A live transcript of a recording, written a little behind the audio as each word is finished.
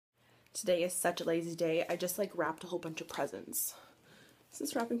Today is such a lazy day. I just like wrapped a whole bunch of presents.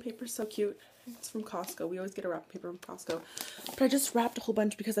 This wrapping paper is so cute. It's from Costco. We always get a wrapping paper from Costco. But I just wrapped a whole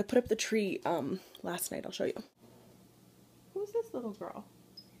bunch because I put up the tree last night. I'll show you. Who's this little girl?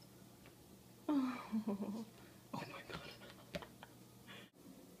 Oh, oh my god.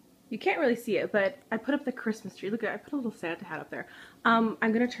 You can't really see it, but I put up the Christmas tree. Look at it. I put a little Santa hat up there. I'm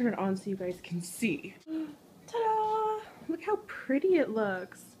gonna turn it on so you guys can see. Ta-da! Look how pretty it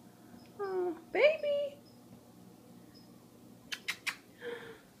looks. Oh, baby!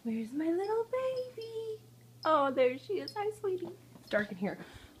 Where's my little baby? Oh, there she is. Hi, sweetie. It's dark in here.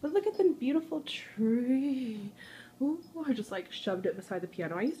 But look at the beautiful tree. Ooh, I just like shoved it beside the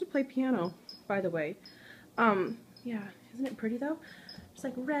piano. I used to play piano, by the way. Yeah, isn't it pretty though? Just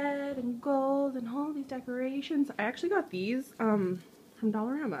like red and gold and all these decorations. I actually got these from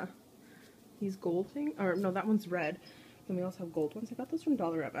Dollarama. These gold things, or no, that one's red. And we also have gold ones. I got those from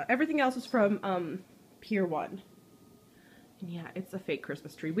Dollarama. Everything else is from Pier 1. And yeah, it's a fake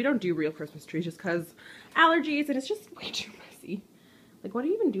Christmas tree. We don't do real Christmas trees just because allergies, and it's just way too messy. Like, what do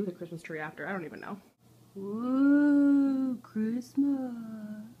you even do with a Christmas tree after? I don't even know. Ooh, Christmas.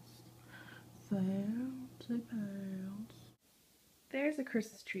 Fancy pants. There's a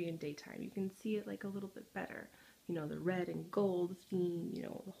Christmas tree in daytime. You can see it like a little bit better. You know, the red and gold theme, you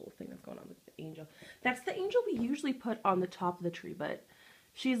know, the whole thing that's going on with the angel. That's the angel we usually put on the top of the tree, but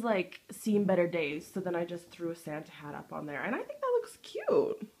she's like seen better days, so then I just threw a Santa hat up on there, and I think that looks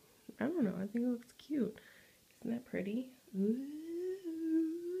cute. I don't know, I think it looks cute. Isn't that pretty? Ooh,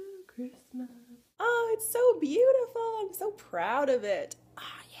 Christmas. Oh, it's so beautiful. I'm so proud of it.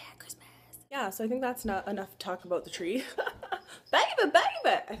 Ah, yeah, Christmas. Yeah, so I think that's not enough talk about the tree. Baby,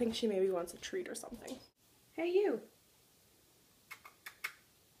 baby! I think she maybe wants a treat or something. Hey, you.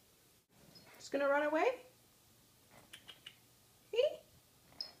 Just gonna run away? Hey?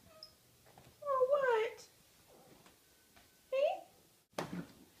 Oh, what? Hey?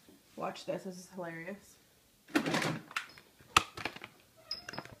 Watch this. This is hilarious.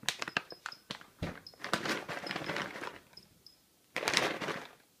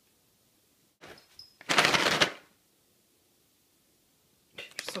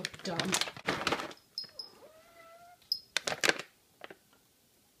 You're so dumb.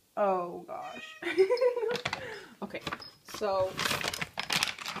 Oh gosh. Okay, so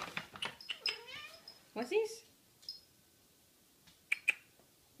what's these?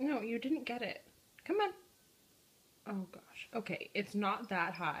 No, you didn't get it. Come on. Oh gosh. Okay, it's not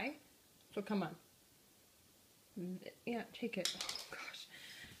that high. So come on. Yeah, take it. Oh gosh.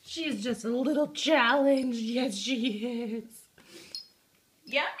 She's just a little challenged. Yes, she is.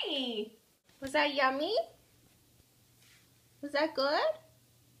 Yummy. Was that yummy? Was that good?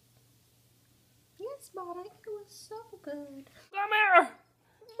 Yes, Mama, it was so good. Come here!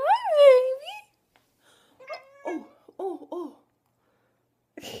 Hi, baby! Oh.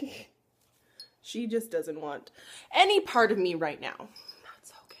 She just doesn't want any part of me right now.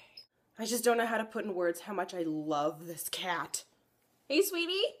 That's okay. I just don't know how to put in words how much I love this cat. Hey,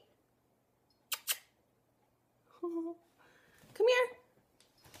 sweetie. Come here.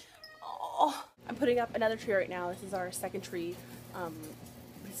 Oh, I'm putting up another tree right now. This is our second tree.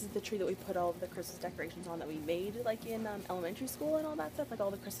 This is the tree that we put all of the Christmas decorations on that we made like in elementary school and all that stuff, like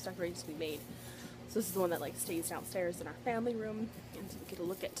all the Christmas decorations we made. So this is the one that like stays downstairs in our family room, and so we get to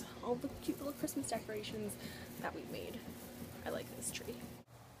look at all the cute little Christmas decorations that we made. I like this tree.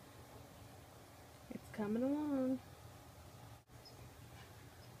 It's coming along.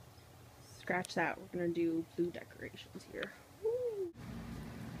 Scratch that. We're gonna do blue decorations here. Woo.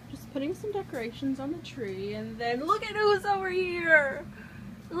 Just putting some decorations on the tree, and then look at who's over here!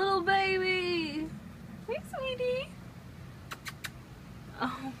 Little baby! Hey, sweetie!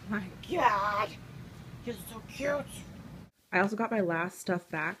 Oh my god! You're so cute! I also got my last stuff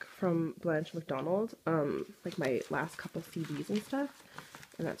back from Blanche Macdonald, like my last couple CDs and stuff,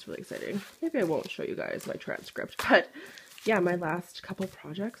 and that's really exciting. Maybe I won't show you guys my transcript, but yeah, my last couple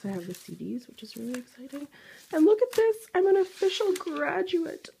projects, I have the CDs, which is really exciting. And look at this! I'm an official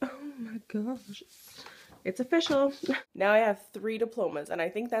graduate! Oh my gosh. It's official. Now I have 3 diplomas, and I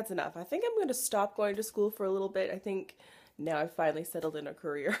think that's enough. I think I'm going to stop going to school for a little bit. I think now I've finally settled in a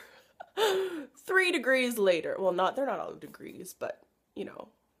career. 3 degrees later. Well, they're not all degrees, but, you know,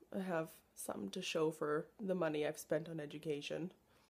 I have something to show for the money I've spent on education.